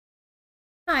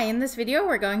Hi, in this video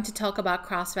we're going to talk about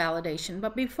cross-validation,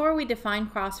 but before we define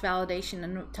cross-validation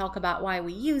and talk about why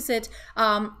we use it,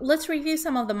 let's review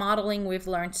some of the modeling we've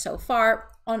learned so far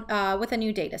with a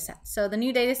new data set. So the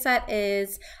new data set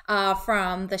is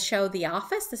from the show The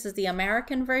Office. This is the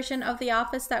American version of The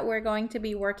Office that we're going to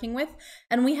be working with,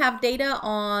 and we have data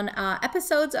on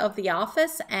episodes of The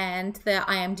Office and the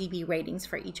IMDb ratings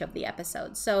for each of the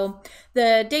episodes. So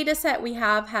the data set we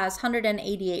have has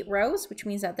 188 rows, which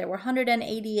means that there were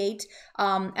 188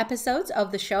 episodes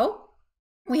of the show.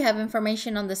 We have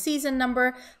information on the season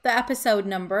number, the episode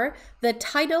number, the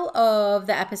title of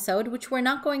the episode, which we're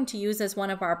not going to use as one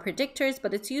of our predictors,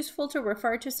 but it's useful to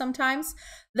refer to sometimes,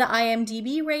 the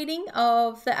IMDb rating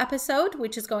of the episode,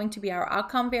 which is going to be our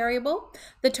outcome variable,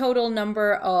 the total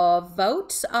number of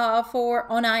votes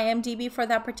on IMDb for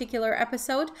that particular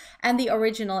episode, and the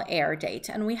original air date.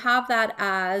 And we have that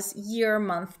as year,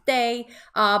 month, day,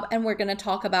 and we're going to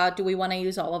talk about, do we want to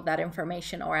use all of that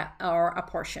information or a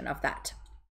portion of that?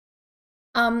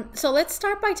 So let's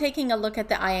start by taking a look at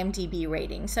the IMDb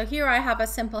ratings. So here I have a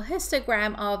simple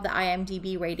histogram of the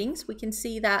IMDb ratings. We can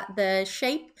see that the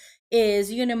shape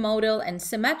is unimodal and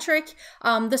symmetric.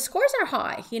 The scores are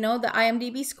high. You know, the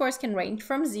IMDb scores can range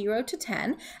from 0 to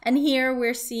 10. And here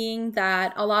we're seeing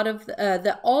that a lot of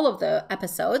all of the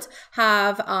episodes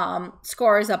have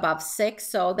scores above 6.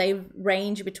 So they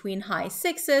range between high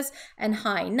 6s and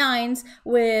high 9s,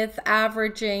 with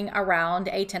averaging around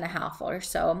 8.5 or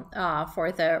so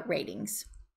for the ratings.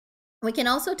 We can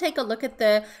also take a look at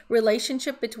the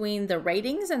relationship between the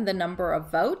ratings and the number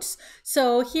of votes.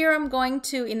 So here I'm going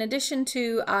to, in addition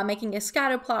to making a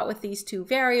scatter plot with these two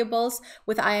variables,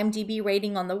 with IMDb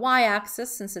rating on the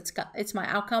y-axis, since it's my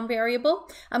outcome variable,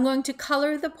 I'm going to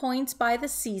color the points by the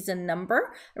season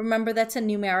number. Remember, that's a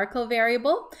numerical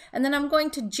variable. And then I'm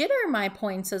going to jitter my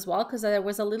points as well, because there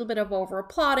was a little bit of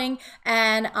overplotting,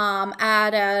 and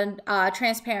add a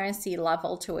transparency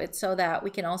level to it so that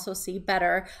we can also see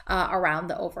better around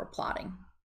the overplotting.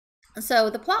 So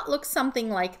the plot looks something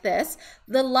like this.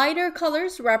 The lighter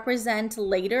colors represent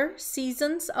later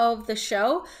seasons of the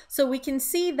show. So we can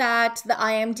see that the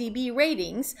IMDb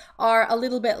ratings are a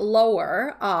little bit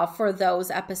lower for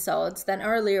those episodes than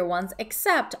earlier ones,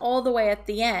 except all the way at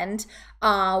the end,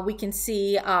 we can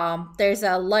see there's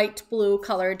a light blue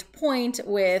colored point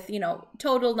with, you know,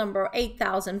 total number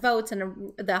 8,000 votes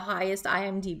and the highest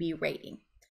IMDb rating.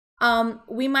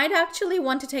 We might actually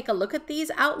want to take a look at these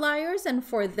outliers, and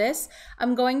for this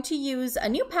I'm going to use a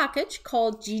new package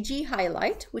called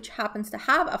gghighlight, which happens to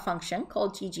have a function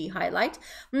called gghighlight.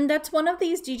 That's one of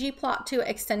these ggplot2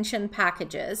 extension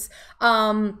packages.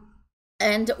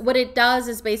 And what it does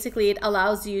is basically it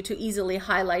allows you to easily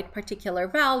highlight particular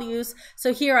values.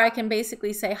 So here I can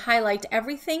basically say highlight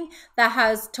everything that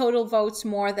has total votes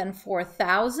more than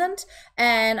 4,000.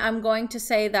 And I'm going to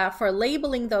say that for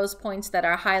labeling those points that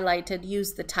are highlighted,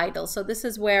 use the title. So this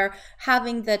is where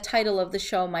having the title of the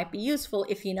show might be useful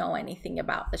if you know anything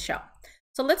about the show.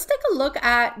 So let's take a look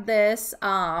at this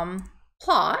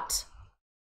plot.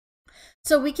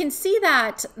 So we can see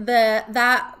that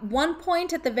that one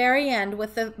point at the very end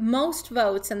with the most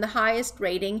votes and the highest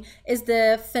rating is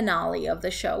the finale of the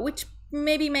show, which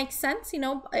maybe makes sense. You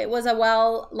know, it was a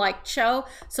well-liked show,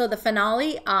 so the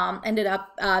finale ended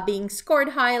up being scored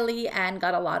highly and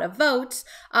got a lot of votes.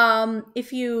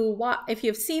 If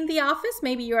you've seen The Office,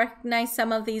 maybe you recognize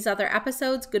some of these other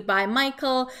episodes. Goodbye,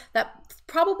 Michael. That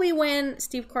probably when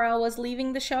Steve Carell was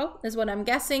leaving the show is what I'm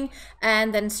guessing.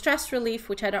 And then Stress Relief,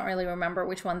 which I don't really remember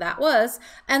which one that was.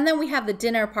 And then we have the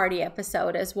dinner party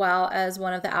episode as well as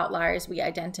one of the outliers we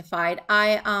identified.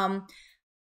 I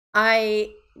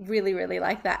really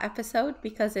like that episode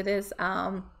because it is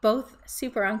both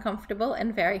super uncomfortable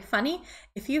and very funny.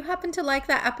 If you happen to like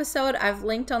that episode, I've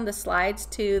linked on the slides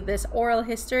to this oral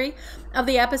history of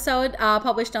the episode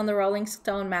published on the Rolling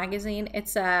Stone magazine.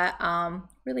 It's a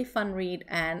really fun read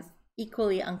and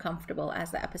equally uncomfortable as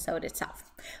the episode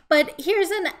itself. But here's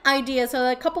an idea.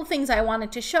 So a couple things I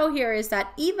wanted to show here is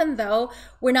that even though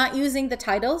we're not using the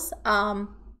titles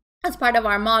as part of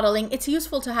our modeling, it's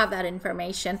useful to have that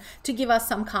information to give us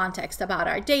some context about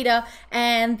our data.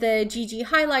 And the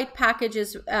gghighlight package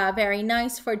is very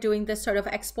nice for doing this sort of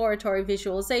exploratory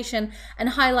visualization and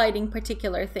highlighting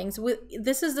particular things.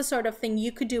 This is the sort of thing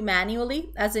you could do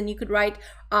manually, as in you could write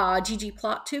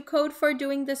ggplot2 code for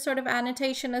doing this sort of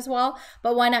annotation as well.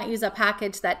 But why not use a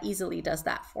package that easily does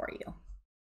that for you?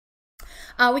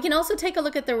 We can also take a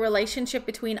look at the relationship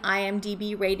between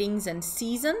IMDb ratings and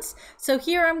seasons. So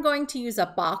here I'm going to use a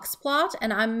box plot,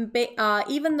 and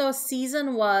even though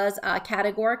season was a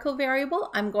categorical variable,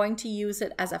 I'm going to use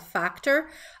it as a factor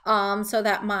so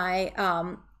that my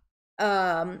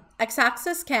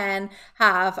x-axis can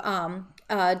have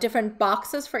different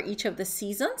boxes for each of the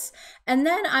seasons. And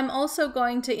then I'm also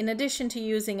going to, in addition to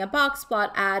using a box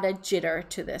plot, add a jitter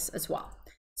to this as well.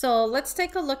 So let's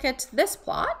take a look at this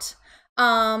plot.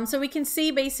 So we can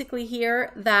see basically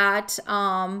here that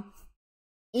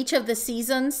each of the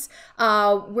seasons,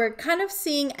 we're kind of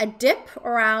seeing a dip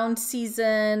around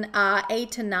season 8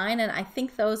 to 9, and I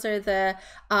think those are the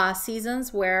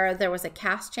seasons where there was a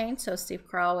cast change, so Steve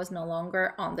Carell was no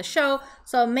longer on the show.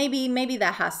 So maybe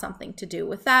that has something to do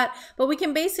with that. But we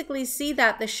can basically see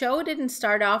that the show didn't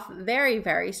start off very,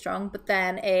 very strong, but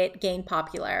then it gained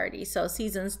popularity. So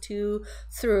seasons 2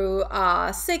 through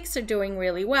 6 are doing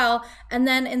really well, and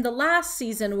then in the last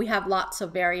season we have lots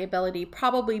of variability,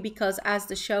 probably because as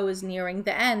the show is nearing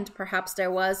the end, perhaps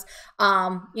there was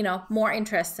more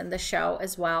interest in the show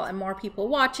as well, and more people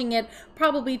watching it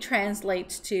probably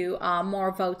translates to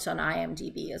more votes on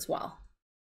IMDb as well.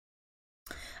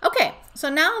 Okay, so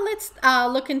now let's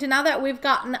look into, now that we've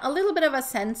gotten a little bit of a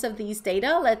sense of these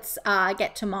data, let's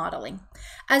get to modeling.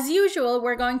 As usual,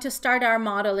 we're going to start our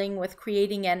modeling with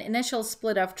creating an initial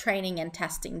split of training and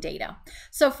testing data.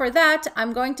 So for that,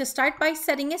 I'm going to start by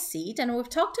setting a seed, and we've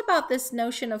talked about this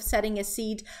notion of setting a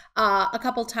seed a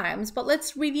couple times, but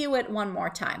let's review it one more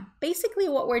time. Basically,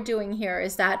 what we're doing here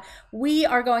is that we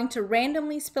are going to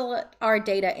randomly split our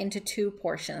data into two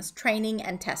portions, training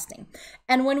and testing.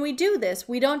 And when we do this,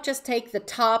 we don't just take the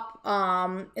top,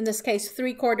 in this case,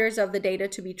 3/4 of the data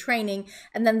to be training,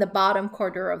 and then the bottom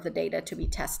quarter of the data to be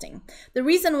testing. The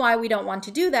reason why we don't want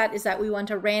to do that is that we want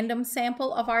a random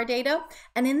sample of our data.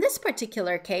 And in this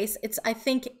particular case, it's, I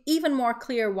think, even more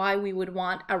clear why we would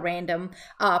want a random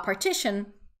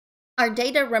partition. Our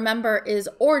data, remember, is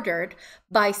ordered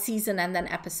by season and then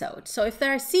episode. So if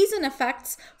there are season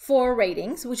effects for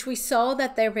ratings, which we saw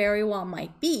that there very well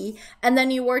might be, and then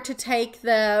you were to take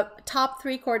the top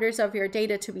 3/4 of your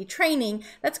data to be training,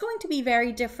 that's going to be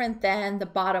very different than the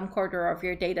bottom quarter of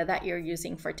your data that you're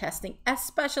using for testing,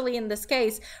 especially in this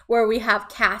case where we have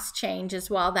cast change as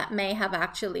well that may have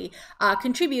actually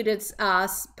contributed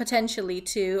potentially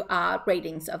to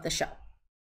ratings of the show.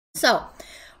 So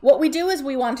what we do is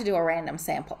we want to do a random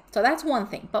sample. So that's one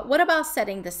thing. But what about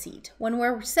setting the seed? When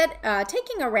we're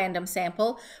taking a random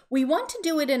sample, we want to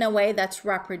do it in a way that's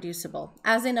reproducible.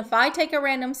 As in, if I take a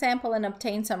random sample and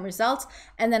obtain some results,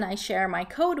 and then I share my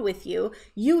code with you,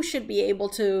 you should be able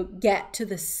to get to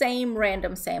the same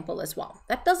random sample as well.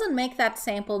 That doesn't make that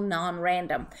sample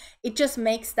non-random. It just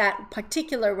makes that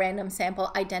particular random sample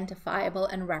identifiable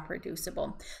and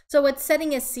reproducible. So what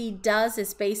setting a seed does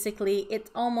is basically,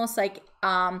 it's almost like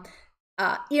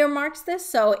earmarks this,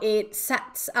 so it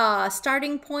sets a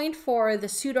starting point for the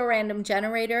pseudo-random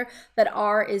generator that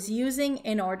R is using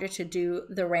in order to do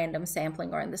the random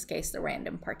sampling, or in this case, the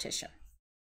random partition.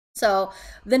 So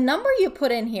the number you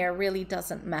put in here really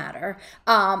doesn't matter,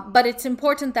 but it's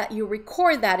important that you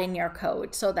record that in your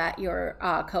code so that your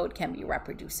code can be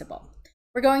reproducible.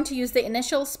 We're going to use the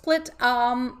initial split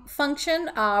function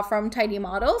from Tidy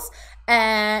Models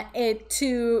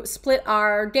to split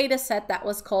our data set that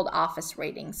was called office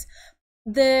ratings.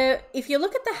 If you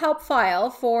look at the help file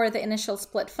for the initial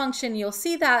split function, you'll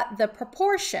see that the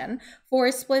proportion for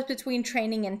a split between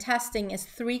training and testing is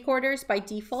 3/4 by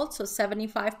default, so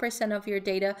 75% of your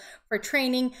data for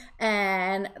training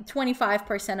and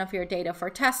 25% of your data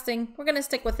for testing. We're going to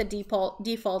stick with the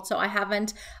default, so I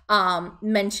haven't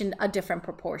mentioned a different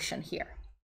proportion here.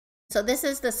 So this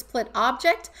is the split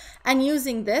object, and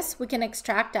using this, we can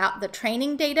extract out the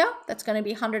training data, that's going to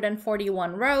be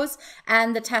 141 rows,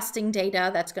 and the testing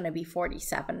data, that's going to be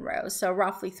 47 rows. So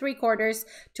roughly 3/4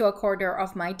 to 1/4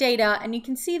 of my data, and you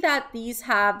can see that these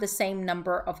have the same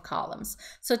number of columns.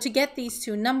 So to get these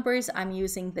two numbers, I'm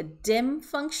using the dim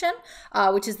function,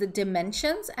 which is the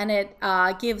dimensions, and it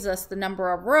gives us the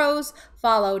number of rows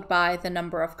followed by the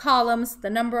number of columns. The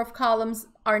number of columns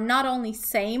are not only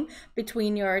same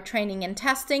between your training and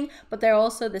testing, but they're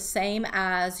also the same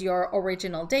as your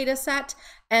original data set.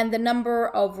 And the number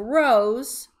of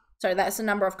rows, sorry, that's the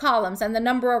number of columns, and the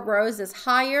number of rows is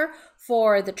higher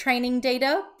for the training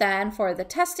data than for the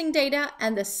testing data,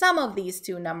 and the sum of these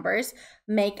two numbers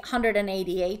make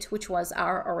 188, which was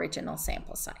our original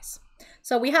sample size.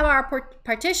 So we have our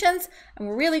partitions, and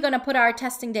we're really going to put our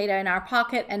testing data in our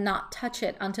pocket and not touch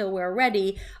it until we're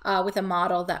ready with a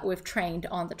model that we've trained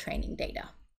on the training data.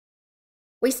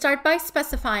 We start by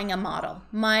specifying a model.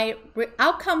 My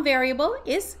outcome variable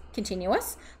is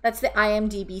continuous. That's the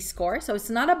IMDb score. So it's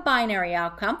not a binary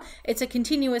outcome. It's a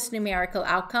continuous numerical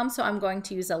outcome. So I'm going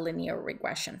to use a linear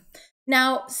regression.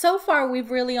 Now, so far, we've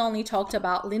really only talked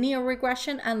about linear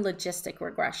regression and logistic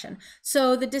regression.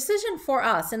 So the decision for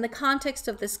us in the context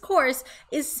of this course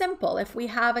is simple. If we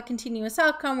have a continuous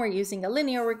outcome, we're using a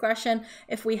linear regression.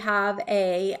 If we have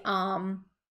a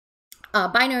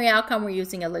binary outcome, we're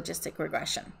using a logistic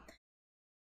regression.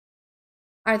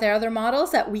 Are there other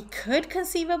models that we could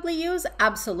conceivably use?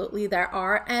 Absolutely, there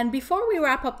are. And before we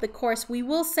wrap up the course, we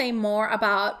will say more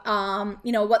about,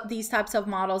 what these types of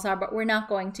models are, but we're not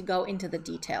going to go into the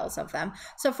details of them.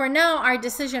 So for now, our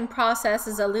decision process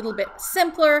is a little bit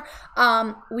simpler.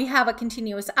 We have a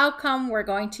continuous outcome. We're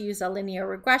going to use a linear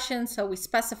regression. So we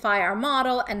specify our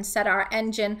model and set our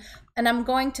engine. And I'm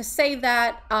going to save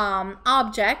that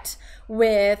object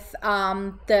with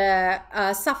the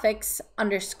suffix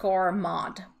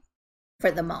 _mod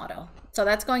for the model. So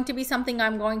that's going to be something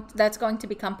that's going to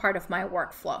become part of my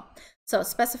workflow. So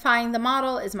specifying the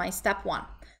model is my step one.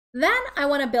 Then I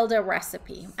want to build a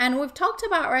recipe. And we've talked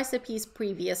about recipes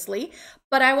previously,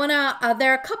 but I want to,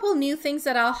 there are a couple new things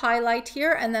that I'll highlight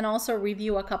here and then also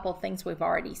review a couple things we've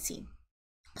already seen.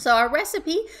 So our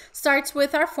recipe starts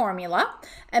with our formula,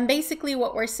 and basically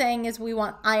what we're saying is we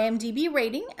want IMDb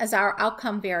rating as our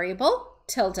outcome variable,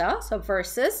 tilde, so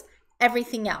versus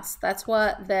everything else. That's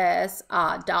what this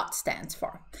dot stands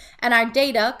for. And our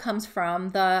data comes from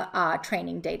the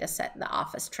training data set, the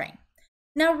office train.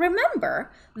 Now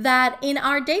remember that in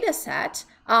our data set,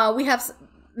 we have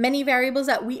many variables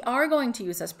that we are going to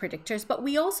use as predictors, but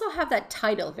we also have that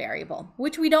title variable,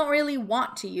 which we don't really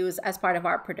want to use as part of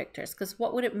our predictors, because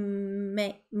what would it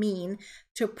mean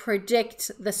to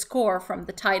predict the score from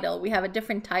the title? We have a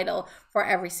different title for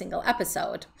every single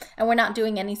episode, and we're not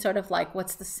doing any sort of like,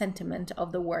 what's the sentiment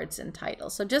of the words in title?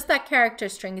 So just that character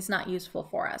string is not useful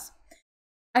for us.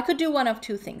 I could do one of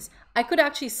two things. I could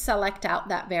actually select out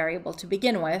that variable to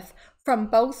begin with from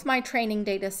both my training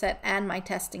data set and my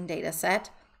testing data set.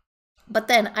 But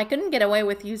then I couldn't get away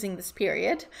with using this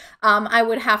period. I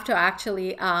would have to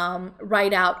actually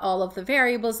write out all of the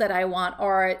variables that I want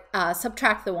or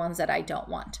subtract the ones that I don't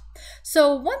want.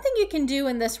 So one thing you can do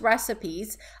in this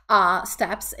recipes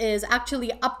steps is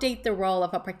actually update the role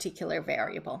of a particular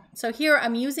variable. So here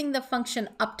I'm using the function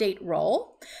update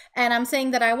role, and I'm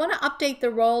saying that I want to update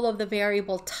the role of the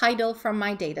variable title from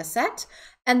my data set,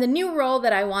 and the new role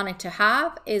that I want it to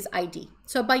have is ID.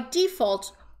 So by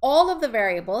default, all of the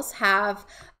variables have,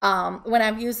 when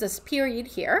I've used this period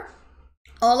here,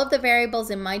 all of the variables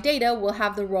in my data will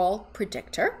have the role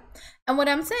predictor. And what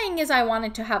I'm saying is I want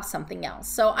it to have something else.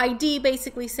 So ID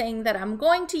basically saying that I'm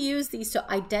going to use these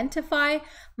to identify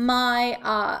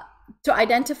my,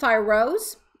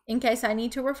 rows in case I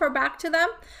need to refer back to them,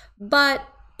 but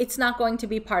it's not going to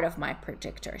be part of my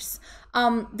predictors.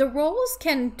 The roles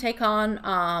can take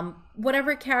on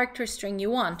whatever character string you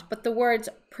want, but the words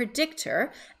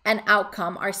predictor and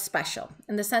outcome are special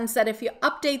in the sense that if you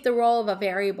update the role of a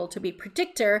variable to be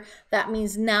predictor, that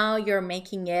means now you're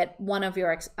making it one of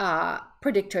your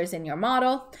predictors in your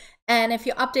model. And if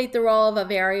you update the role of a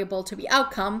variable to be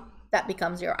outcome, that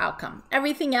becomes your outcome.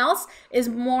 Everything else is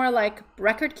more like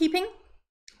record keeping.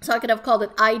 So I could have called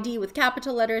it ID with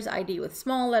capital letters, ID with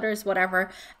small letters,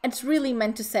 whatever. It's really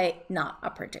meant to say not a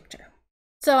predictor.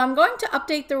 So I'm going to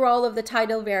update the role of the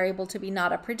title variable to be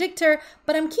not a predictor,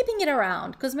 but I'm keeping it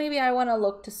around because maybe I want to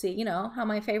look to see, how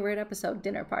my favorite episode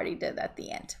Dinner Party did at the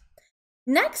end.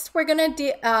 Next, we're going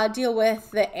to deal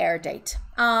with the air date.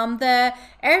 The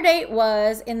air date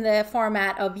was in the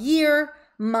format of year,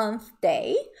 month,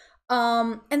 day.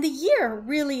 And the year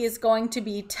really is going to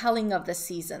be telling of the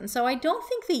season. So I don't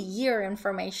think the year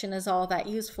information is all that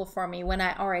useful for me when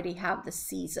I already have the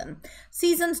season.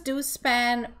 Seasons do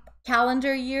span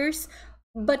calendar years,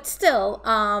 but still,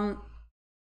 I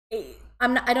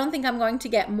don't think I'm going to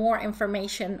get more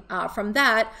information from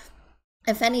that.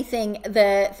 If anything,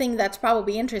 the thing that's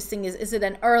probably interesting is it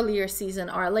an earlier season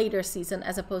or a later season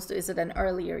as opposed to is it an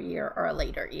earlier year or a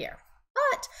later year?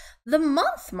 But the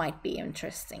month might be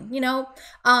interesting.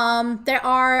 There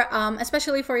are,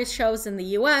 especially for shows in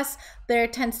the US, there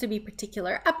tends to be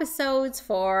particular episodes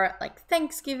for like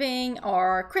Thanksgiving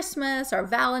or Christmas or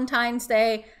Valentine's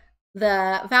Day.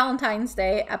 The Valentine's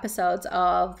Day episodes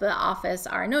of The Office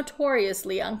are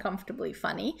notoriously uncomfortably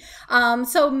funny.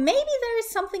 So maybe there is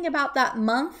something about that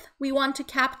month we want to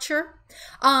capture.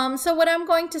 So what I'm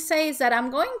going to say is that I'm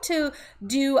going to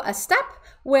do a step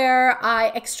where I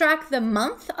extract the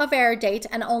month of air date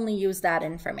and only use that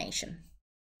information.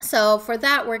 So for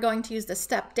that, we're going to use the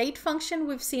step date function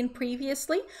we've seen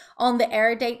previously on the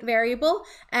air date variable.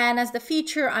 And as the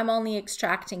feature, I'm only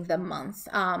extracting the month.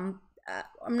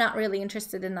 I'm not really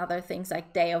interested in other things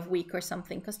like day of week or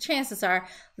something, because chances are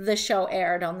the show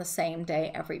aired on the same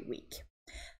day every week.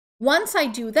 Once I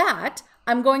do that,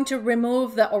 I'm going to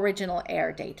remove the original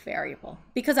air date variable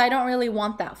because I don't really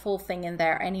want that full thing in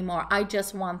there anymore. I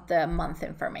just want the month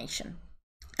information.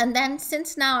 And then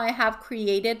since now I have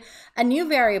created a new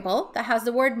variable that has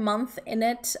the word month in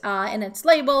it, in its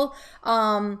label,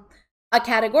 a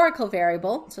categorical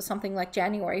variable, so something like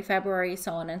January, February,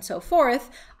 so on and so forth,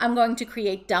 I'm going to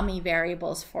create dummy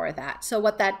variables for that. So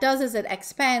what that does is it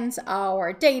expands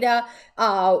our data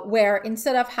where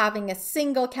instead of having a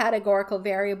single categorical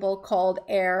variable called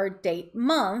air date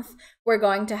month, we're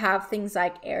going to have things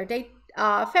like air date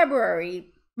February,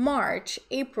 March,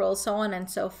 April, so on and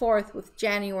so forth, with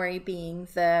January being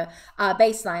the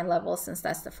baseline level since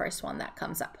that's the first one that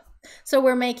comes up. So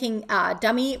we're making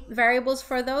dummy variables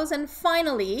for those. And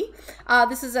finally,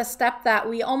 this is a step that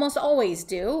we almost always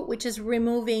do, which is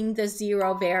removing the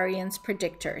zero variance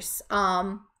predictors.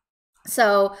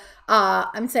 So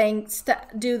I'm saying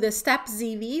do the step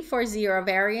ZV for zero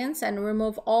variance and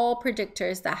remove all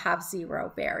predictors that have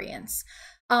zero variance.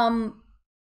 So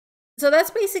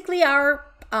that's basically our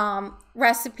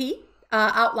recipe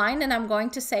outline, and I'm going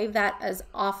to save that as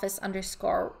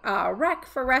office_rec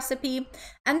for recipe.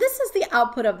 And this is the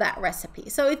output of that recipe.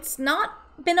 So it's not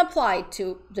been applied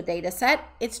to the data set.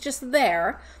 It's just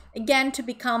there, again, to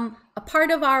become a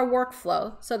part of our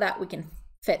workflow so that we can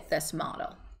fit this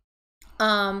model.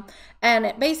 And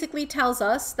it basically tells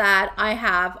us that I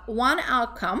have one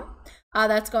outcome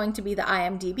that's going to be the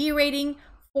IMDb rating,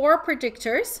 4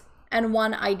 predictors, and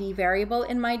 1 ID variable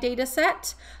in my data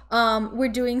set. We're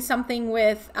doing something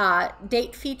with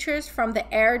date features from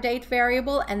the air date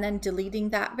variable and then deleting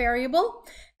that variable.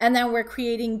 And then we're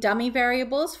creating dummy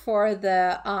variables for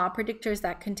the predictors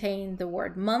that contain the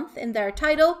word month in their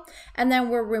title. And then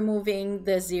we're removing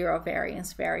the zero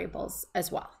variance variables as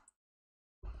well.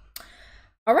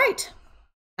 All right,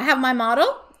 I have my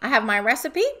model, I have my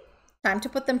recipe. Time to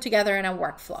put them together in a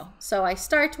workflow. So I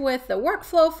start with the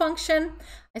workflow function.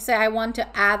 I say I want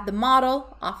to add the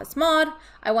model, office mod.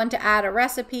 I want to add a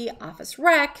recipe, office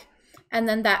rec, and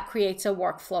then that creates a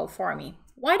workflow for me.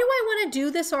 Why do I want to do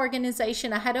this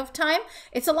organization ahead of time?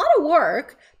 It's a lot of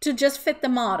work to just fit the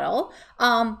model,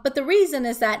 but the reason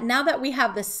is that now that we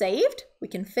have this saved, we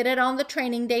can fit it on the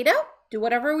training data, do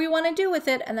whatever we want to do with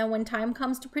it, and then when time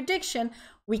comes to prediction,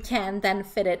 we can then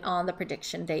fit it on the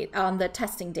prediction data, on the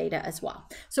testing data as well.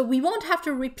 So we won't have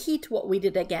to repeat what we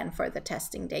did again for the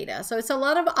testing data. So it's a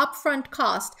lot of upfront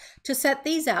cost to set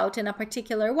these out in a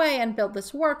particular way and build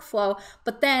this workflow,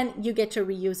 but then you get to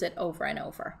reuse it over and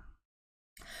over.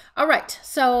 All right,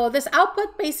 so this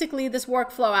output, basically this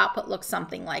workflow output looks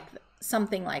something like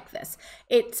this.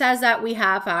 It says that we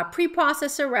have a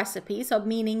preprocessor recipe, so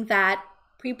meaning that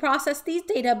pre-process these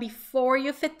data before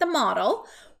you fit the model.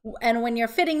 And when you're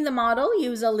fitting the model,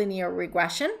 use a linear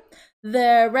regression.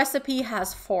 The recipe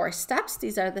has 4 steps.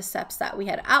 These are the steps that we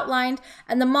had outlined.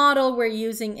 And the model we're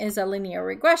using is a linear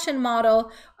regression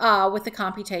model with the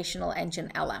computational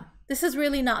engine LM. This is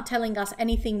really not telling us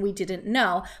anything we didn't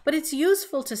know, but it's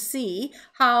useful to see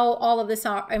how all of this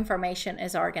information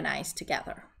is organized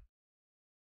together.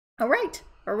 All right,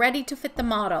 we're ready to fit the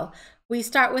model. We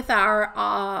start with our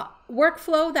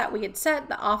workflow that we had set,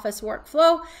 the office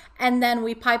workflow, and then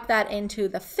we pipe that into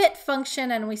the fit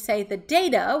function, and we say the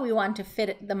data we want to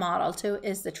fit the model to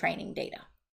is the training data.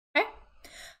 Okay.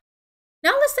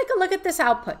 Now let's take a look at this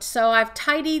output. So I've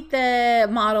tidied the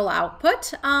model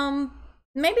output.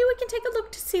 Maybe we can take a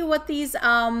look to see what these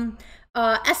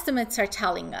estimates are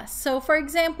telling us. So for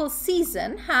example,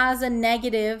 season has a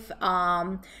negative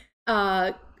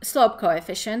slope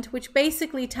coefficient, which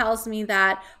basically tells me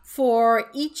that for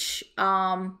each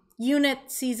unit,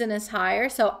 season is higher.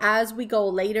 So as we go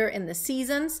later in the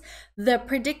seasons, the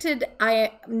predicted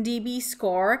IMDb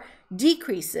score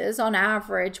decreases on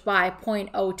average by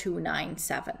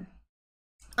 0.0297.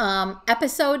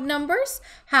 Episode numbers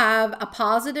have a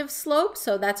positive slope,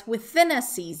 so that's within a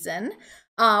season.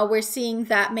 We're seeing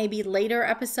that maybe later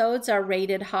episodes are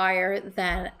rated higher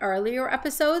than earlier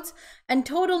episodes, and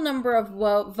total number of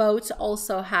votes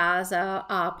also has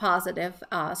a positive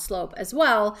slope as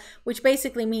well, which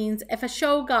basically means if a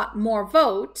show got more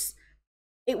votes,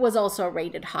 it was also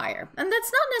rated higher. And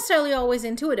that's not necessarily always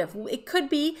intuitive. It could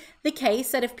be the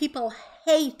case that if people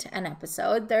hate an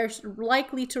episode, they're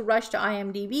likely to rush to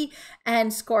IMDb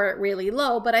and score it really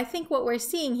low. But I think what we're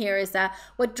seeing here is that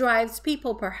what drives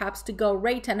people perhaps to go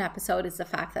rate an episode is the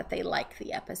fact that they like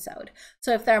the episode.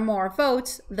 So if there are more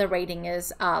votes, the rating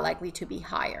is likely to be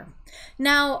higher.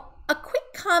 Now, a quick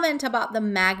comment about the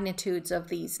magnitudes of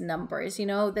these numbers. You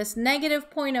know, this negative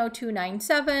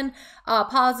 0.0297,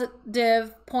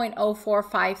 positive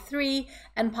 0.0453,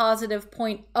 and positive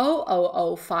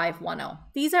 0.000510.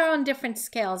 These are on different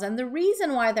scales, and the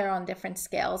reason why they're on different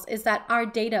scales is that our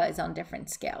data is on different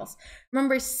scales.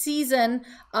 Remember, season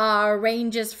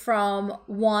ranges from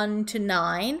 1 to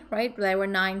 9, right? There were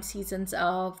 9 seasons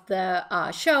of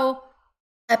the show.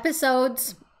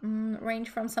 Episodes range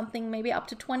from something maybe up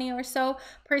to 20 or so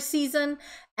per season,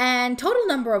 and total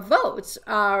number of votes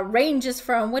ranges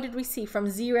from, what did we see, from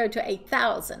 0 to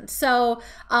 8,000. So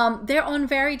they're on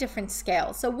very different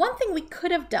scales. So one thing we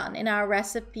could have done in our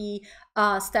recipe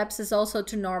steps is also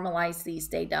to normalize these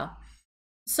data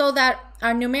so that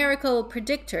our numerical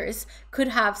predictors could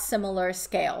have similar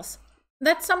scales.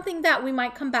 That's something that we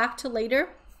might come back to later.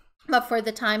 But for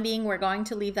the time being, we're going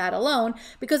to leave that alone,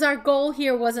 because our goal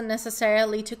here wasn't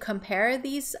necessarily to compare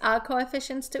these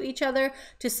coefficients to each other,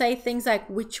 to say things like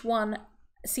which one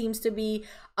seems to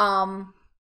have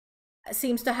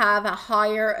a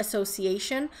higher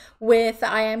association with the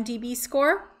IMDb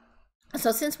score.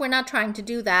 So since we're not trying to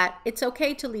do that, it's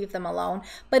okay to leave them alone.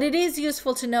 But it is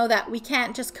useful to know that we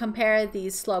can't just compare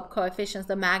these slope coefficients,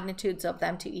 the magnitudes of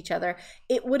them, to each other.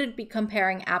 It wouldn't be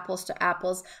comparing apples to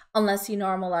apples unless you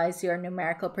normalize your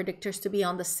numerical predictors to be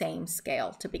on the same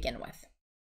scale to begin with.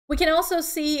 We can also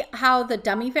see how the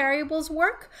dummy variables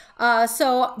work.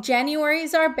 So January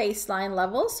is our baseline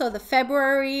level. So the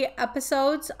February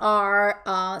episodes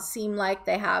seem like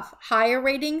they have higher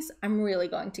ratings. I'm really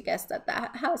going to guess that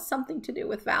that has something to do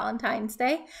with Valentine's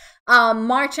Day.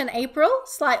 March and April,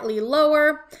 slightly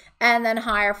lower, and then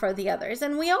higher for the others.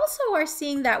 And we also are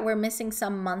seeing that we're missing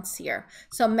some months here.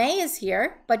 So May is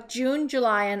here, but June,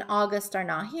 July, and August are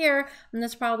not here. And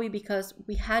that's probably because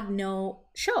we had no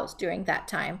shows during that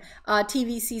time.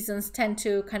 TV seasons tend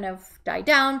to kind of die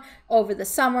down over the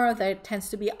summer. There tends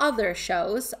to be other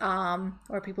shows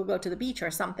where people go to the beach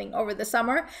or something over the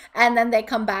summer, and then they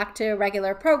come back to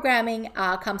regular programming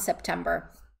come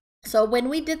September. So when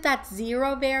we did that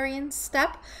zero variance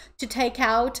step to take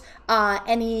out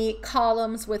any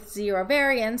columns with zero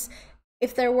variance,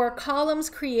 if there were columns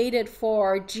created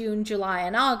for June, July,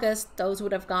 and August, those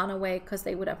would have gone away because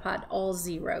they would have had all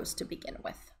zeros to begin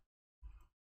with.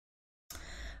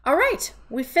 All right,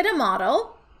 we fit a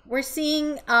model. We're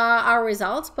seeing our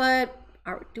results, but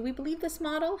do we believe this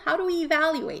model? How do we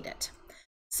evaluate it?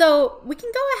 So we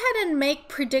can go ahead and make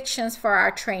predictions for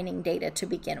our training data to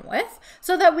begin with,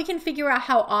 so that we can figure out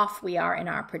how off we are in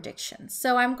our predictions.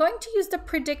 So I'm going to use the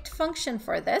predict function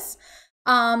for this.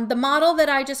 The model that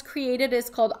I just created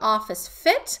is called Office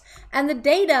Fit, and the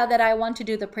data that I want to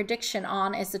do the prediction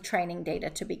on is the training data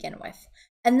to begin with.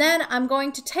 And then I'm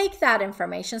going to take that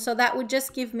information, so that would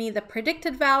just give me the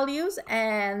predicted values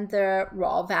and the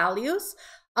raw values,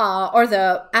 or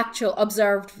the actual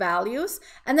observed values.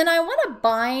 And then I want to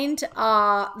bind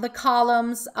the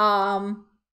columns,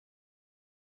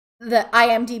 the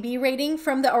IMDb rating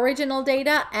from the original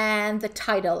data and the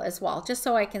title as well, just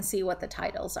so I can see what the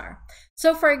titles are.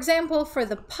 So for example, for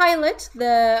the pilot,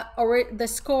 the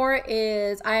score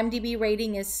is, IMDb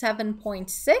rating is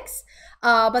 7.6,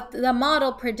 but the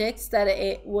model predicts that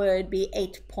it would be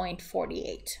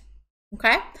 8.48.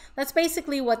 Okay, that's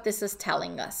basically what this is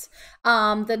telling us.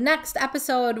 The next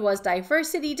episode was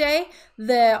Diversity Day.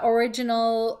 The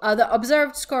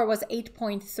observed score was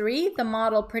 8.3. The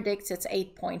model predicts it's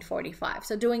 8.45.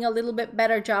 So doing a little bit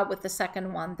better job with the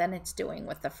second one than it's doing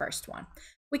with the first one.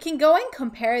 We can go and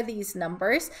compare these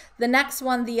numbers. The next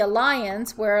one, the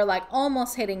Alliance, we're like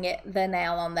almost hitting the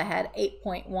nail on the head,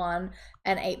 8.1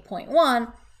 and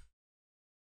 8.1.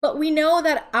 But we know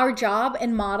that our job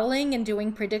in modeling and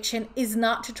doing prediction is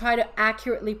not to try to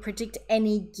accurately predict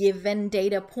any given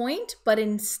data point, but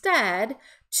instead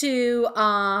to,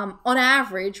 on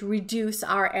average, reduce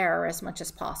our error as much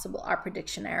as possible, our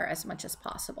prediction error as much as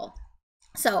possible.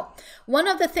 So one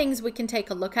of the things we can take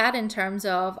a look at in terms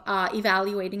of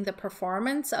evaluating the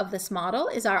performance of this model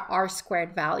is our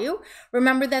R-squared value.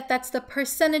 Remember that that's the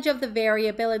percentage of the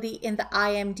variability in the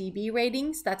IMDb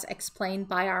ratings that's explained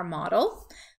by our model.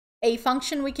 A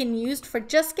function we can use for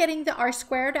just getting the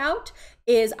R-squared out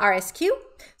is RSQ.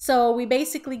 So we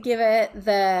basically give it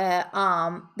the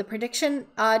prediction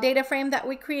data frame that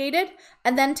we created,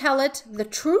 and then tell it the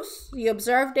truth, the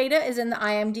observed data, is in the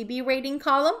IMDb rating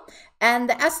column, and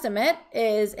the estimate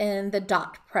is in the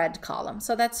 .pred column.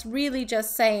 So that's really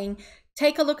just saying,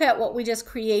 take a look at what we just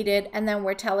created, and then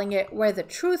we're telling it where the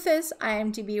truth is,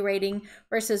 IMDb rating,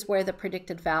 versus where the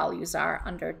predicted values are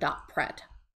under .pred.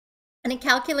 And it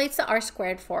calculates the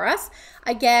R-squared for us.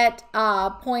 I get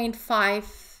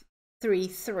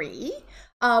 0.533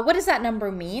 What does that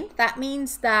number mean? That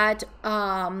means that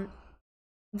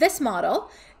this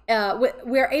model,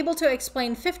 we're able to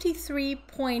explain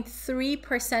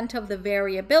 53.3% of the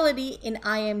variability in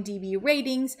IMDb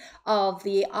ratings of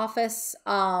the Office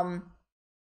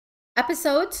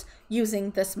episodes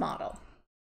using this model.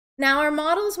 Now, our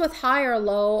models with high or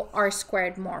low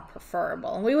R-squared more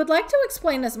preferable. We would like to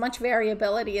explain as much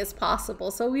variability as possible,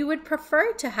 so we would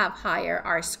prefer to have higher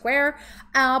R-square.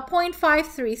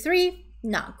 0.533,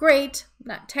 not great,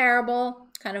 not terrible,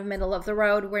 kind of middle of the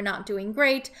road. We're not doing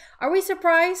great. Are we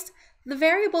surprised? The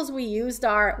variables we used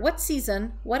are what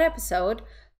season, what episode,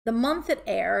 the month it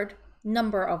aired,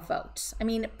 number of votes. I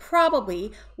mean,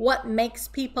 probably what makes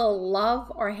people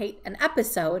love or hate an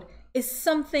episode is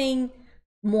something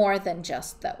more than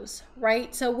just those,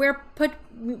 right? So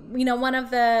one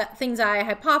of the things I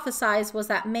hypothesized was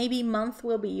that maybe month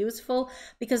will be useful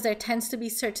because there tends to be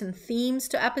certain themes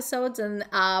to episodes, and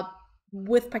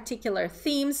with particular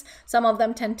themes, some of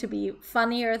them tend to be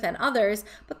funnier than others,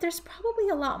 but there's probably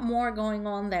a lot more going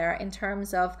on there in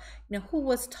terms of, who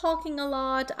was talking a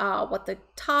lot, what the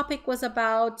topic was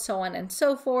about, so on and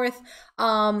so forth.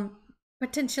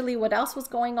 Potentially what else was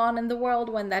going on in the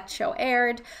world when that show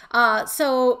aired.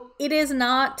 So it is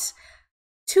not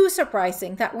too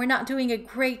surprising that we're not doing a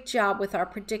great job with our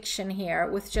prediction here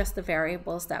with just the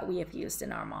variables that we have used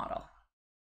in our model.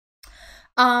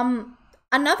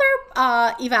 Another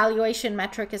evaluation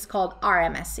metric is called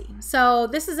RMSE. So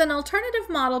this is an alternative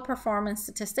model performance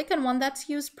statistic and one that's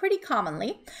used pretty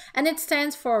commonly, and it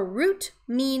stands for root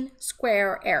mean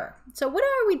square error. So what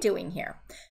are we doing here?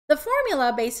 The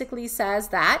formula basically says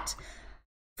that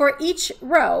for each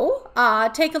row,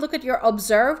 take a look at your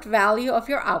observed value of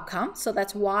your outcome. So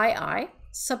that's yi.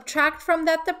 Subtract from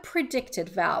that the predicted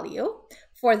value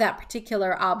for that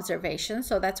particular observation.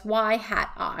 So that's y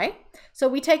hat I. So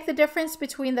we take the difference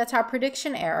between, that's our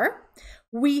prediction error.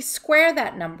 We square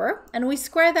that number, and we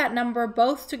square that number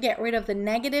both to get rid of the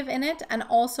negative in it and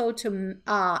also to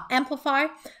amplify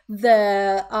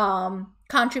the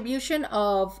contribution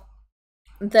of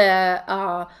the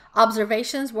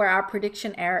observations where our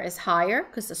prediction error is higher,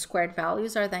 because the squared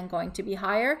values are then going to be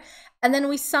higher. And then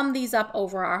we sum these up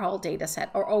over our whole data set,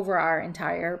 or over our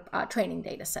entire training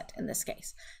data set in this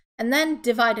case. And then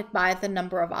divide it by the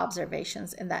number of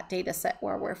observations in that data set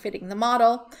where we're fitting the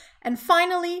model. And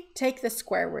finally, take the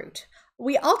square root.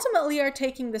 We ultimately are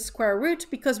taking the square root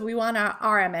because we want our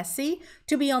RMSE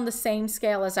to be on the same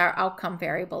scale as our outcome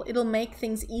variable. It'll make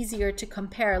things easier to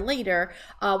compare later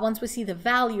once we see the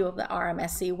value of the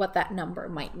RMSE, what that number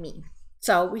might mean.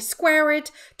 So we square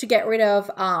it to get rid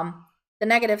of the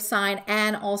negative sign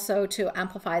and also to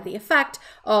amplify the effect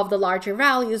of the larger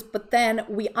values, but then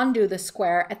we undo the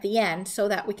square at the end so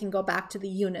that we can go back to the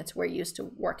units we're used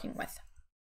to working with.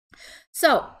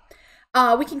 So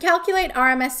we can calculate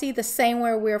RMSE the same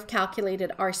way we've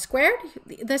calculated R squared,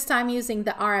 this time using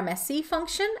the RMSE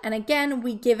function. And again,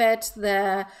 we give it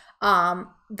the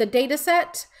data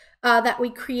set that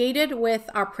we created with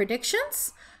our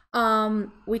predictions.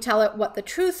 We tell it what the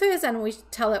truth is, and we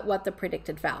tell it what the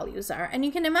predicted values are. And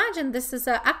you can imagine this is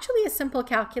actually a simple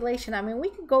calculation. I mean, we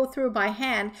could go through by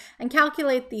hand and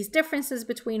calculate these differences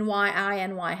between yi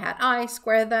and y hat I,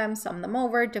 square them, sum them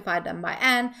over, divide them by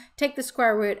n, take the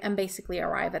square root, and basically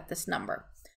arrive at this number.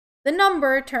 The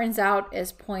number, turns out,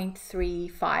 is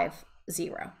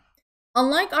 0.350.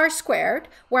 Unlike R squared,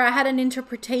 where I had an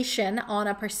interpretation on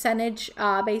a percentage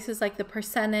basis, like the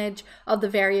percentage of the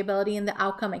variability in the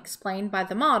outcome explained by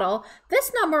the model,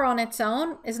 this number on its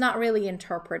own is not really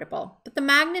interpretable, but the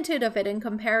magnitude of it in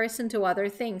comparison to other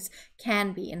things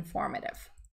can be informative.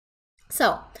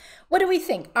 So what do we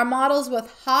think? Are models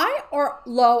with high or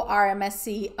low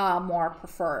RMSE more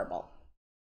preferable?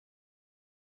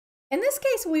 In this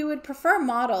case, we would prefer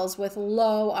models with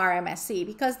low RMSE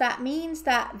because that means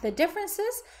that the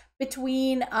differences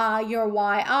between your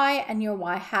yi and your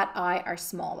y hat I are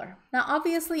smaller. Now,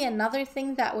 obviously, another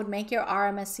thing that would make your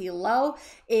RMSE low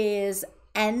is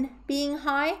n being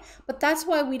high, but that's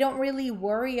why we don't really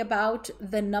worry about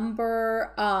the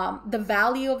number, the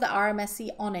value of the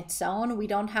RMSE on its own. We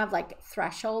don't have like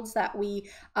thresholds that we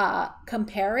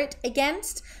compare it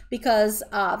against because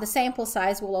the sample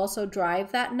size will also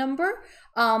drive that number.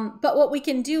 But what we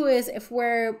can do is, if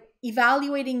we're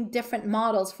evaluating different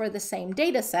models for the same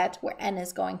data set where n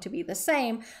is going to be the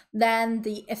same, then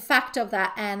the effect of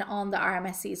that n on the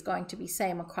RMSE is going to be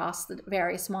same across the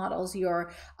various models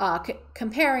you're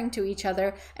comparing to each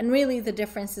other. And really the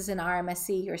differences in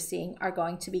RMSE you're seeing are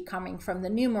going to be coming from the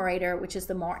numerator, which is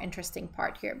the more interesting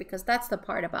part here because that's the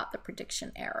part about the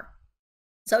prediction error.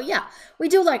 So yeah, we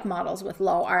do like models with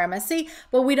low RMSE,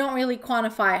 but we don't really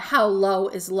quantify how low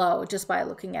is low just by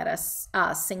looking at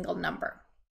a single number.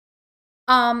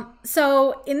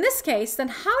 So in this case, then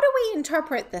how do we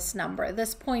interpret this number,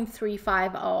 this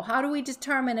 0.350? How do we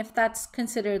determine if that's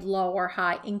considered low or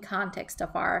high in context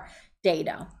of our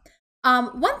data?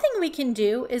 One thing we can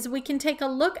do is we can take a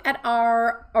look at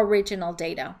our original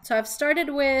data. So I've started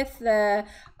with the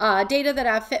data that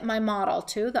I've fit my model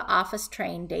to, the office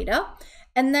trained data.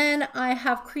 And then I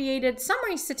have created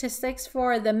summary statistics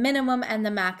for the minimum and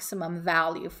the maximum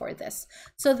value for this.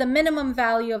 So the minimum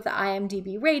value of the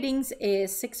IMDb ratings is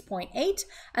 6.8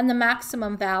 and the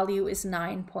maximum value is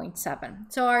 9.7.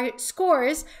 So our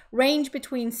scores range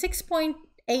between 6.8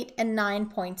 and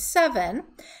 9.7,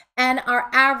 and our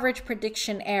average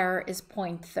prediction error is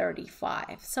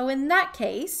 0.35. So in that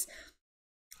case,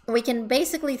 we can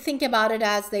basically think about it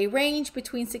as they range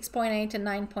between 6.8 and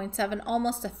 9.7,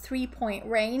 almost a 3-point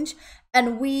range,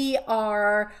 and we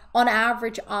are on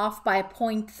average off by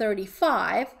 0.35.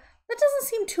 That doesn't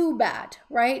seem too bad,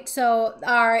 right? So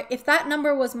if that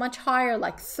number was much higher,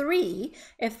 like 3,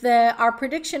 if our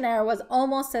prediction error was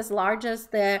almost as large as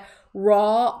the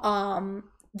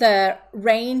the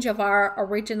range of our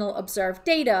original observed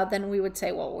data, then we would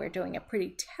say, well, we're doing a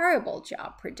pretty terrible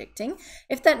job predicting.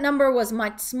 If that number was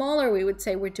much smaller, we would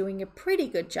say we're doing a pretty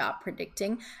good job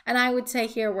predicting. And I would say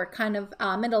here we're kind of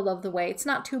middle of the way. It's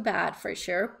not too bad for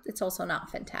sure. It's also not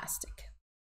fantastic.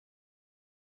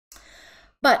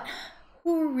 But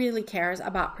who really cares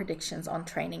about predictions on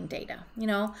training data? You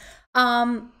know,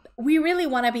 we really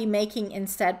want to be making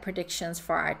instead predictions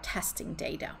for our testing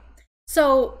data.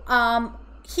 So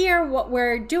here what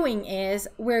we're doing is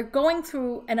we're going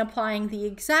through and applying the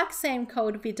exact same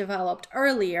code we developed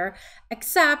earlier,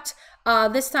 except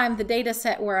this time the data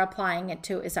set we're applying it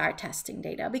to is our testing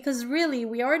data, because really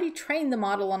we already trained the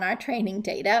model on our training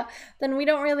data. Then we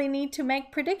don't really need to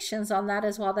make predictions on that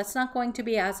as well. That's not going to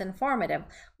be as informative.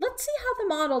 Let's see how the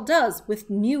model does with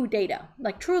new data,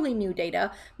 like truly new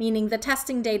data, meaning the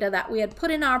testing data that we had put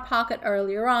in our pocket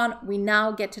earlier on. We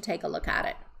now get to take a look at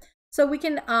it. So we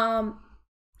can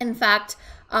in fact,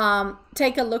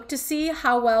 take a look to see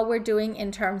how well we're doing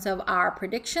in terms of our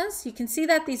predictions. You can see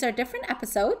that these are different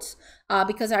episodes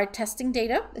because our testing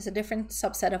data is a different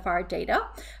subset of our data.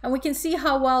 And we can see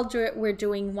how well we're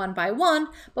doing one by one,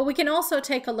 but we can also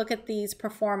take a look at these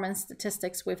performance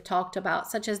statistics we've talked about,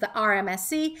 such as the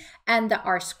RMSE and the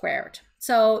R-squared.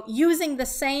 So using the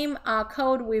same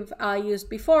code we've used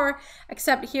before,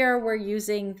 except here we're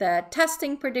using the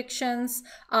testing predictions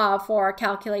for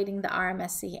calculating the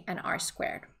RMSE and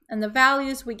R-squared. And the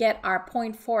values we get are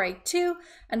 0.482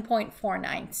 and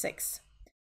 0.496.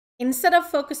 Instead of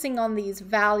focusing on these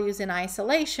values in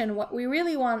isolation, what we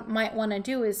really might want to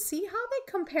do is see how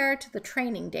they compare to the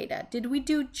training data. Did we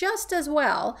do just as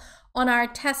well on our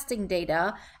testing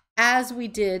data as we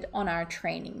did on our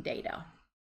training data?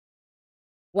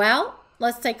 Well,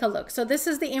 let's take a look. So this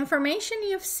is the information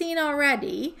you've seen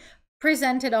already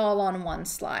presented all on one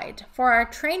slide. For our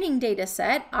training data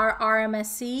set, our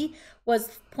RMSE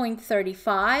was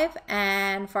 0.35,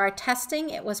 and for our testing,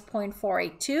 it was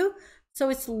 0.482. So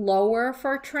it's lower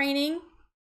for training.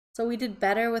 So we did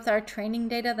better with our training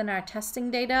data than our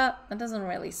testing data. That doesn't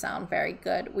really sound very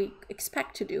good. We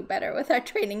expect to do better with our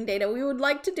training data. We would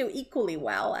like to do equally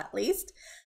well, at least.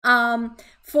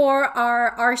 For our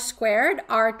R-squared,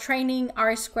 our training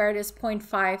R-squared is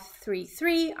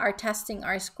 0.533, our testing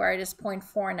R-squared is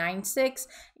 0.496.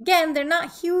 Again, they're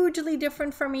not hugely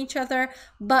different from each other,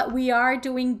 but we are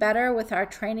doing better with our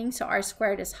training, so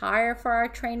R-squared is higher for our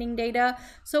training data.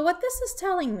 So what this is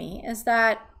telling me is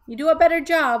that you do a better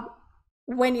job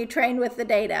when you train with the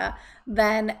data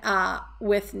than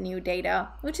with new data,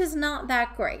 which is not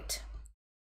that great.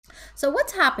 So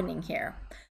what's happening here?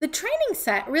 The training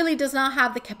set really does not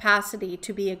have the capacity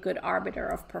to be a good arbiter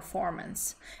of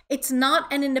performance. It's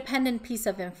not an independent piece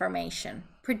of information.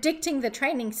 Predicting the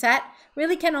training set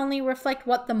really can only reflect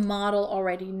what the model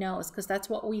already knows, because that's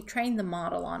what we trained the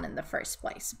model on in the first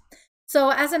place. So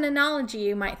as an analogy,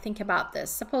 you might think about this.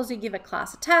 Suppose you give a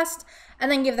class a test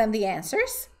and then give them the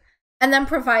answers and then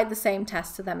provide the same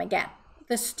test to them again.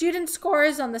 The student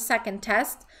scores on the second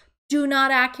test do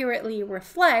not accurately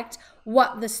reflect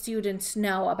what the students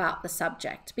know about the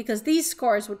subject, because these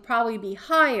scores would probably be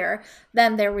higher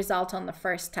than their result on the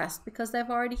first test because they've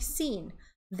already seen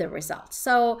the results.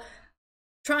 So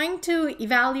trying to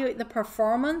evaluate the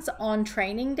performance on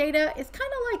training data is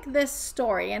kind of like this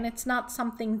story, and it's not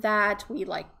something that we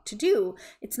like to do.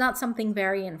 It's not something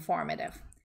very informative.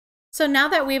 So now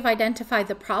that we've identified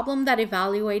the problem that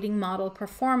evaluating model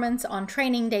performance on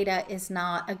training data is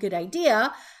not a good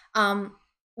idea,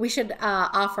 we should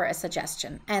offer a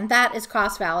suggestion, and that is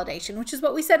cross-validation, which is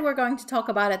what we said we're going to talk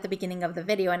about at the beginning of the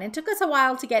video. And it took us a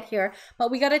while to get here, but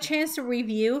we got a chance to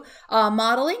review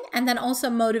modeling and then also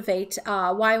motivate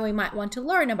why we might want to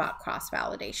learn about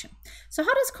cross-validation. So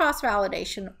how does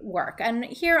cross-validation work? And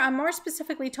here I'm more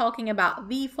specifically talking about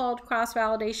V-fold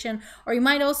cross-validation, or you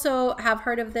might also have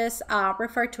heard of this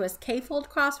referred to as K-fold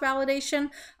cross-validation.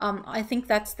 I think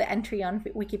that's the entry on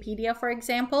Wikipedia, for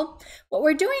example. What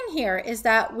we're doing here is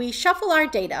that we shuffle our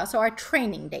data, so our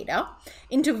training data,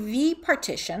 into V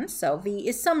partitions. So V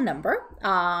is some number,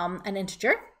 an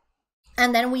integer.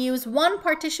 And then we use one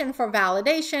partition for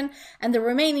validation and the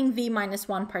remaining V minus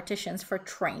 1 partitions for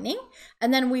training.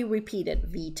 And then we repeat it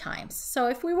V times. So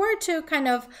if we were to kind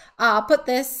of put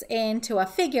this into a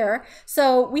figure,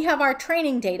 so we have our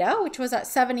training data, which was at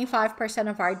 75%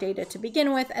 of our data to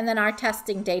begin with, and then our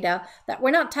testing data that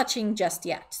we're not touching just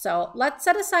yet. So let's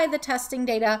set aside the testing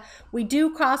data. We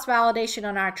do cross-validation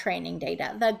on our training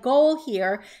data. The goal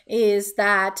here is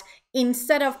that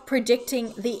instead of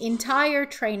predicting the entire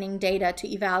training data to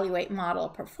evaluate model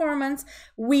performance,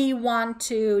 we want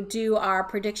to do our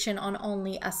prediction on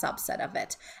only a subset of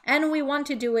it. And we want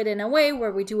to do it in a way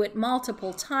where we do it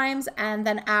multiple times and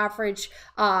then average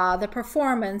the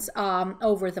performance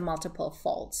over the multiple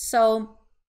folds. So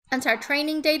that's our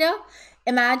training data.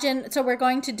 Imagine, so we're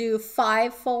going to do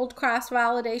 5-fold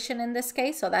cross-validation in this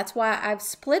case. So that's why I've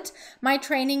split my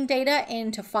training data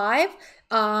into 5.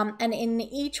 And in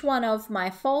each one of my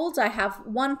folds, I have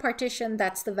one partition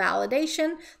that's the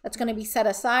validation that's going to be set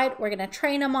aside. We're going to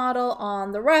train a model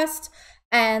on the rest,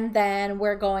 and then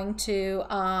we're going to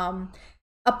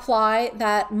apply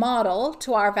that model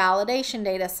to our validation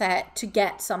data set to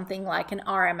get something like an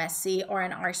RMSE or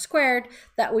an R²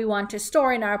 that we want to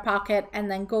store in our pocket and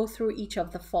then go through each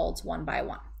of the folds one by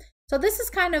one. So this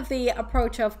is kind of the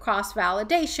approach of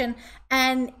cross-validation,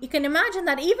 and you can imagine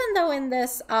that even though in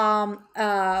this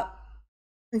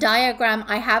diagram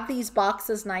I have these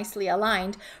boxes nicely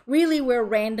aligned, really we're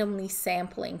randomly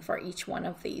sampling for each one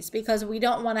of these because we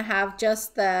don't want to have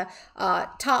just the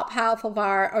top half of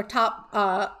our, or top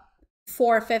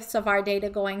 4/5 of our data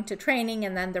going to training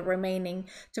and then the remaining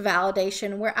to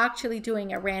validation. We're actually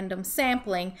doing a random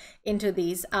sampling into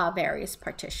these various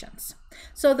partitions.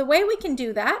 So the way we can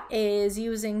do that is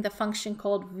using the function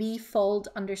called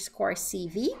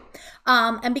vfold_CV.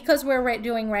 And because we're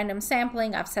doing random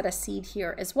sampling, I've set a seed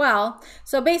here as well.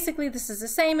 So basically this is the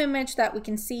same image that we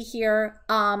can see here.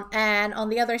 And on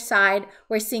the other side,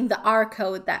 we're seeing the R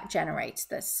code that generates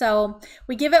this. So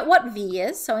we give it what V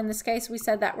is. So in this case, we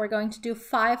said that we're going to do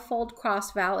 5-fold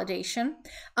cross-validation.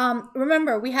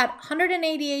 Remember, we had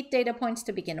 188 data points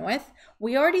to begin with.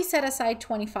 We already set aside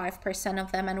 25%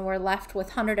 of them, and we're left with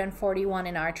 141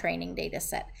 in our training data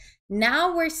set.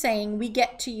 Now we're saying we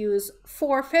get to use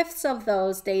 4/5 of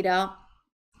those data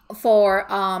for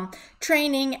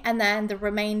training and then the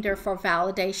remainder for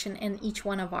validation in each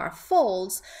one of our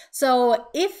folds. So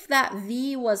if that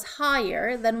V was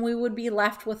higher, then we would be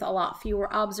left with a lot fewer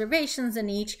observations in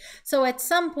each. So at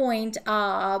some point,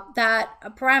 that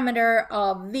parameter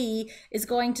of V is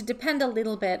going to depend a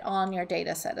little bit on your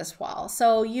data set as well.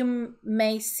 So you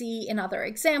may see in other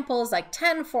examples like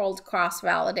 10-fold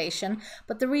cross-validation,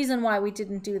 but the reason why we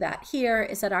didn't do that here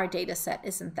is that our data set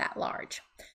isn't that large.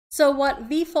 So what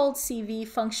vfold_CV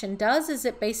function does is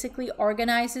it basically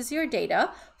organizes your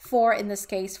data for, in this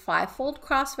case, 5-fold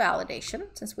cross-validation,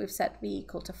 since we've set V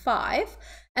equal to 5,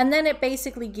 and then it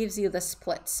basically gives you the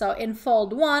split. So in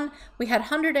fold 1, we had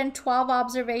 112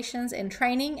 observations in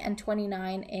training and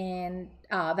 29 in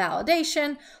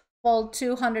validation, fold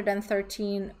 2,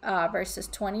 113 versus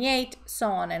 28, so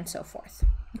on and so forth.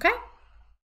 Okay?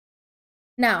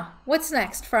 Now, what's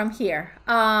next from here?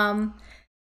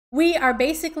 We are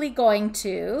basically going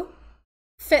to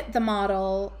fit the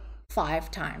model 5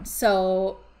 times.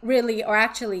 So really, or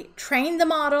actually train the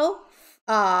model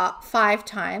 5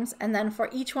 times. And then for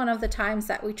each one of the times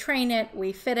that we train it,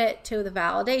 we fit it to the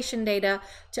validation data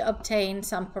to obtain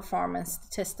some performance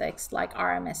statistics like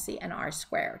RMSE and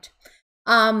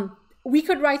R². We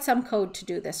could write some code to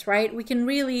do this, right? We can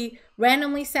really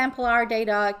randomly sample our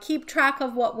data, keep track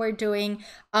of what we're doing,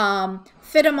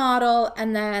 fit a model,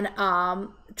 and then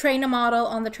train a model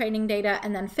on the training data,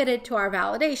 and then fit it to our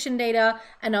validation data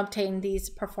and obtain these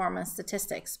performance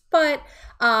statistics. But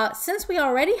since we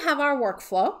already have our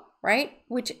workflow, right,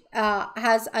 which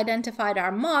has identified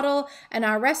our model and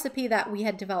our recipe that we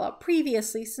had developed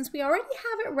previously, since we already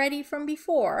have it ready from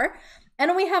before,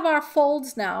 and we have our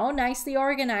folds now nicely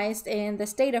organized in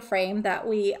this data frame that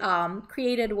we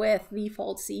created with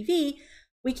vfold_CV,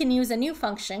 we can use a new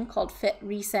function called fit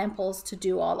resamples to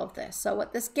do all of this. So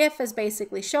what this GIF is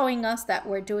basically showing us that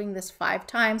we're doing this 5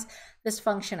 times, this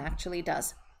function actually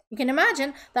does. You can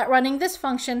imagine that running this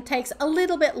function takes a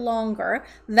little bit longer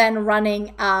than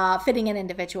running fitting an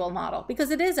individual model, because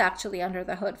it is actually under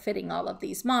the hood fitting all of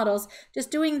these models,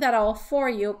 just doing that all for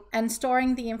you and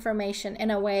storing the information in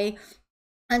a way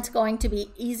it's going to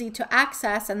be easy to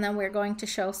access, and then we're going to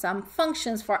show some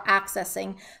functions for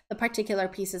accessing the particular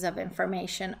pieces of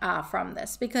information from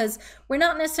this, because we're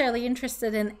not necessarily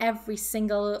interested in every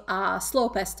single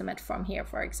slope estimate from here,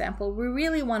 for example. We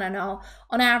really want to know,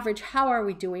 on average, how are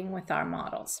we doing with our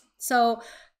models. So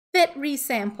fit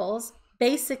resamples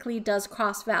basically does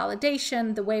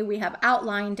cross-validation the way we have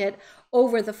outlined it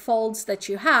over the folds that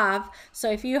you have. So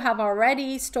if you have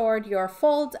already stored your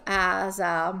fold as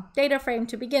a data frame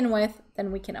to begin with,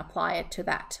 then we can apply it to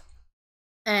that.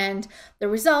 And the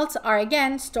results are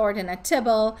again stored in a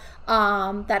table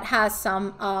that has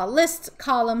some list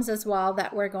columns as well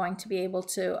that we're going to be able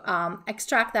to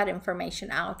extract that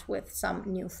information out with some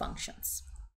new functions.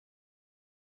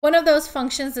 One of those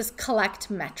functions is collect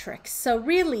metrics. So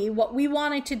really what we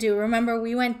wanted to do, remember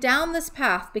we went down this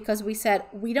path because we said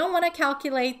we don't want to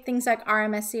calculate things like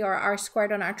RMSE or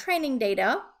R-squared on our training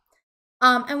data.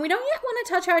 And we don't yet want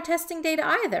to touch our testing data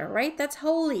either, right? That's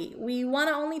holy. We want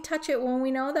to only touch it when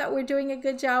we know that we're doing a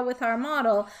good job with our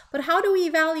model. But how do we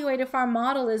evaluate if our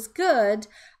model is good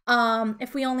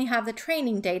if we only have the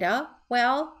training data?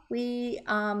 Well, we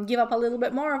give up a little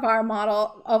bit more of our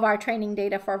model, of our training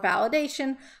data for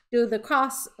validation, do the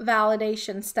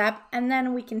cross-validation step, and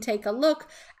then we can take a look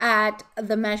at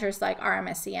the measures like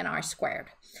RMSE and R-squared.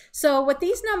 So what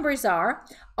these numbers are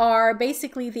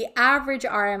basically the average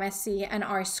RMSE and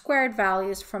R-squared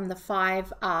values from the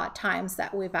 5 times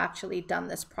that we've actually done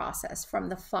this process, from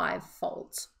the 5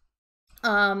 folds.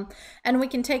 And we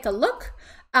can take a look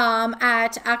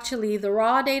at actually the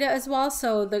raw data as well.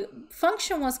 So the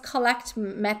function was collect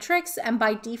metrics, and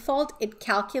by default it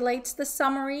calculates the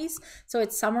summaries, so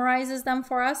it summarizes them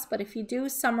for us. But if you do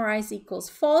summarize equals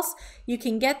false, you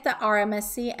can get the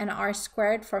RMSE and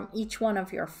R-squared from each one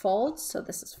of your folds. So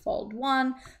this is fold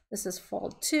 1, this is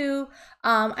fold 2.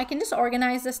 I can just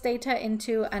organize this data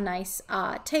into a nice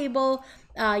table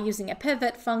using a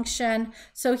pivot function.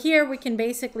 So here we can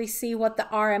basically see what the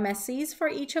RMSEs for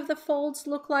each of the folds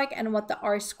look like and what the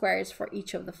R-squares for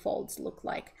each of the folds look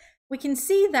like. We can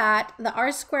see that the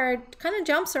R-squared kind of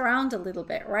jumps around a little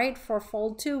bit, right? For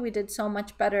fold 2, we did so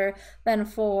much better than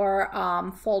for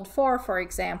fold 4, for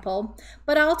example.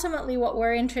 But ultimately what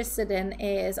we're interested in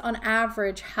is, on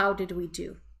average, how did we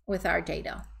do with our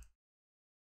data?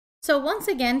 So once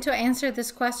again, to answer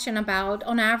this question about,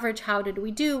 on average, how did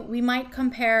we do, we might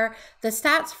compare the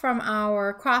stats from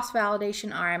our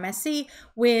cross-validation RMSE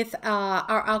with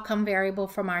our outcome variable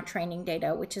from our training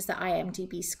data, which is the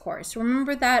IMDb scores.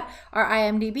 Remember that our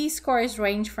IMDb scores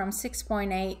range from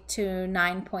 6.8 to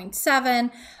 9.7,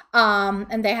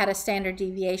 and they had a standard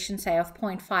deviation, say, of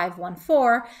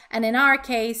 0.514. And in our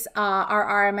case,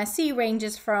 our RMSE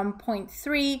ranges from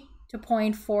 0.3 to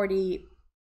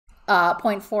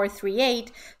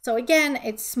 0.438. So again,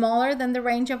 it's smaller than the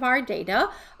range of our data,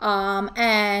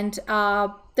 and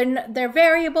they're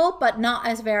variable, but not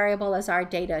as variable as our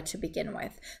data to begin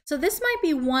with. So this might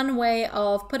be one way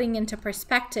of putting into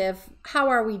perspective, how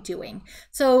are we doing?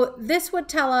 So this would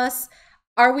tell us,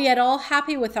 are we at all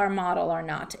happy with our model or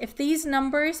not? If these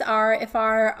numbers are, if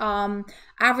our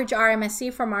average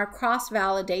RMSE from our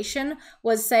cross-validation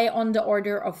was, say, on the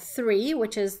order of 3,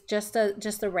 which is just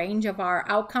the range of our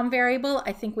outcome variable,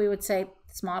 I think we would say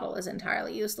this model is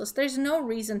entirely useless. There's no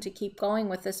reason to keep going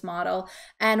with this model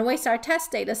and waste our test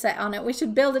data set on it. We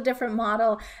should build a different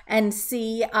model and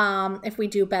see if we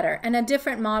do better. And a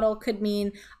different model could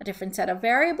mean a different set of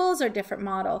variables, or different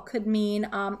model could mean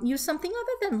use something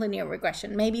other than linear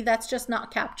regression. Maybe that's just not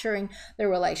capturing the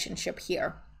relationship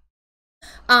here.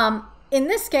 In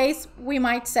this case, we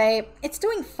might say it's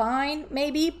doing fine,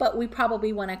 maybe, but we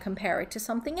probably want to compare it to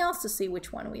something else to see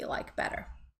which one we like better.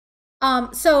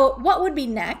 So what would be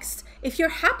next? If you're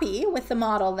happy with the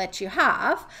model that you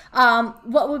have,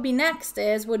 what would be next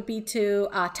would be to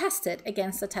test it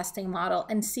against the testing model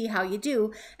and see how you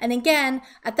do. And again,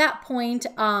 at that point,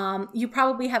 you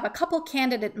probably have a couple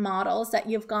candidate models that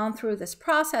you've gone through this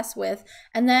process with,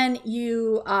 and then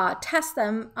you test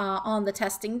them on the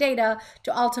testing data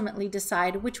to ultimately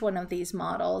decide which one of these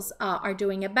models are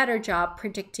doing a better job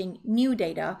predicting new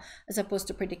data as opposed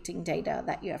to predicting data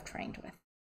that you have trained with.